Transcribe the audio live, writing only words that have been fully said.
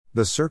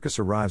The circus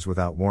arrives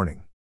without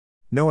warning.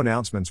 No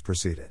announcements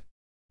precede it.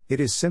 It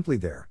is simply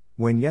there,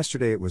 when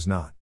yesterday it was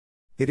not.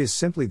 It is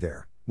simply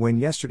there, when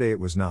yesterday it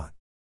was not.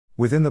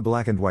 Within the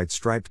black and white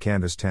striped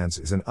canvas tents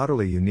is an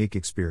utterly unique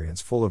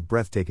experience full of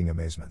breathtaking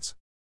amazements.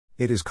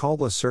 It is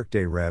called Le Cirque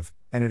des Rêves,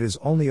 and it is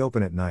only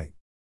open at night.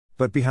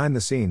 But behind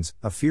the scenes,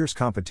 a fierce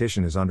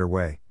competition is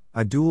underway,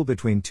 a duel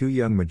between two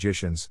young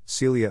magicians,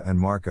 Celia and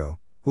Marco,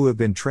 who have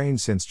been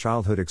trained since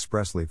childhood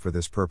expressly for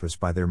this purpose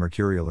by their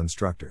mercurial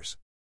instructors.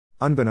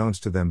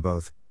 Unbeknownst to them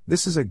both,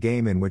 this is a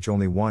game in which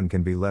only one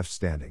can be left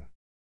standing.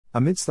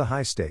 Amidst the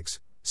high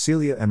stakes,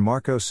 Celia and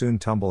Marco soon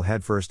tumble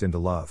headfirst into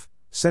love,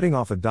 setting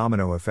off a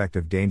domino effect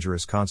of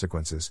dangerous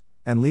consequences,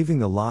 and leaving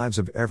the lives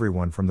of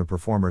everyone from the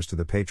performers to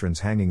the patrons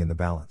hanging in the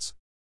balance.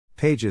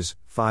 Pages,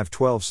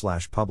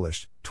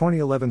 512/published,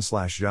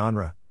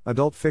 2011/genre,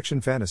 adult fiction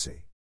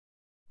fantasy.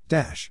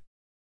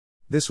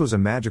 This was a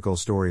magical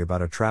story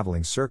about a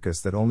traveling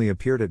circus that only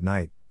appeared at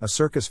night, a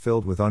circus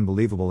filled with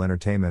unbelievable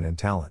entertainment and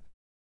talent.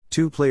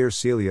 Two players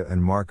Celia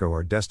and Marco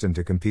are destined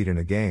to compete in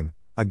a game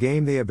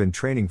they have been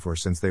training for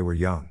since they were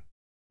young.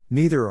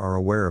 Neither are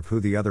aware of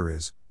who the other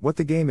is, what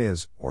the game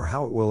is, or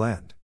how it will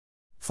end.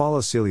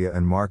 Follow Celia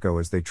and Marco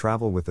as they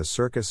travel with the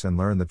circus and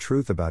learn the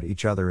truth about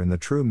each other and the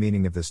true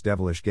meaning of this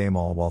devilish game,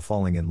 all while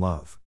falling in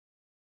love.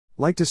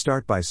 Like to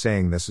start by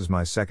saying this is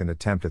my second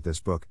attempt at this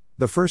book.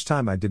 The first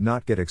time I did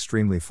not get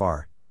extremely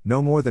far,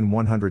 no more than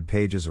 100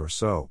 pages or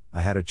so.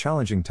 I had a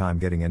challenging time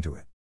getting into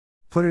it.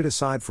 Put it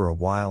aside for a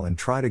while and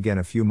tried again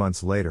a few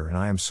months later, and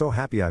I am so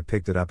happy I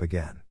picked it up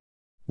again.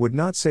 Would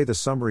not say the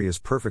summary is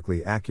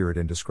perfectly accurate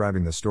in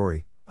describing the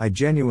story. I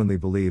genuinely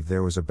believe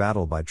there was a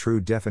battle by true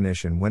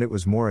definition when it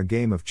was more a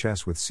game of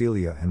chess with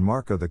Celia and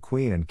Marco, the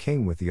queen and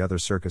king, with the other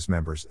circus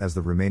members as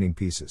the remaining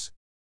pieces.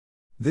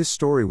 This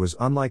story was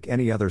unlike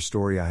any other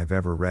story I have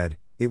ever read.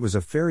 It was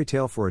a fairy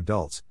tale for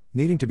adults,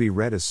 needing to be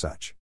read as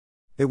such.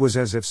 It was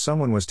as if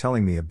someone was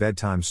telling me a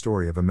bedtime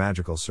story of a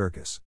magical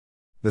circus.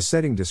 The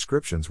setting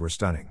descriptions were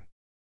stunning.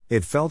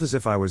 It felt as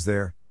if I was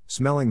there,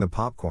 smelling the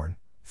popcorn,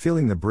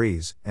 feeling the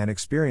breeze, and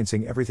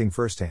experiencing everything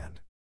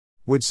firsthand.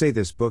 Would say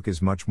this book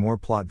is much more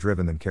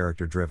plot-driven than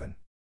character-driven.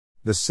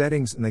 The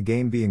settings and the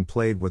game being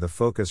played with a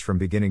focus from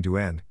beginning to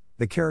end,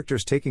 the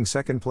characters taking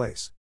second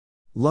place.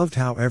 Loved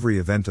how every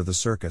event of the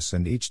circus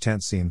and each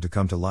tent seemed to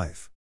come to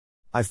life.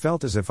 I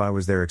felt as if I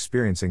was there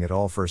experiencing it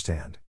all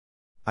firsthand.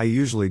 I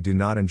usually do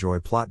not enjoy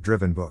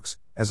plot-driven books,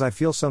 as I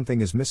feel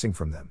something is missing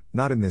from them,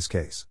 not in this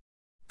case.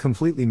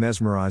 Completely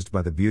mesmerized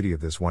by the beauty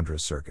of this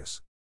wondrous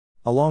circus.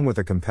 Along with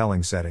a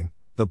compelling setting,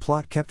 the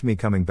plot kept me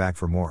coming back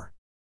for more.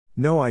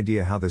 No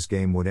idea how this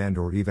game would end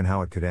or even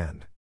how it could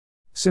end.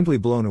 Simply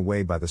blown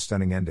away by the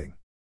stunning ending.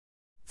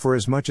 For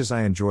as much as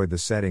I enjoyed the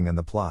setting and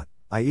the plot,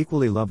 I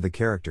equally loved the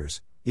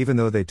characters, even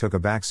though they took a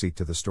backseat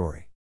to the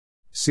story.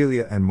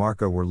 Celia and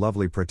Marco were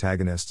lovely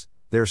protagonists.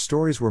 Their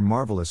stories were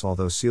marvelous,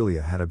 although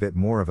Celia had a bit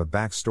more of a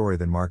backstory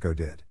than Marco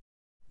did.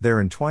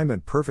 Their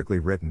entwinement perfectly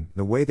written,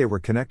 the way they were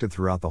connected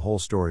throughout the whole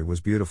story was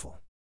beautiful.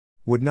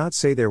 Would not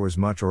say there was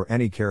much or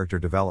any character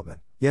development,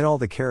 yet all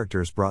the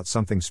characters brought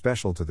something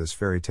special to this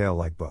fairy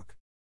tale-like book.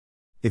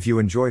 If you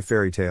enjoy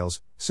fairy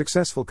tales,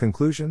 successful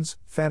conclusions,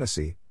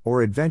 fantasy,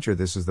 or adventure,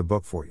 this is the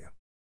book for you.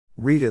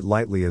 Read it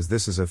lightly, as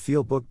this is a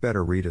feel book,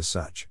 better read as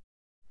such.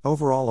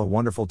 Overall, a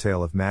wonderful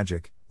tale of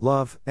magic,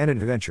 love, and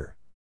adventure.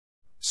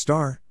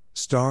 Star.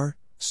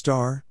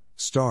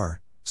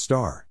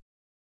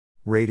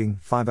 Rating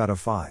 5 out of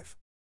 5.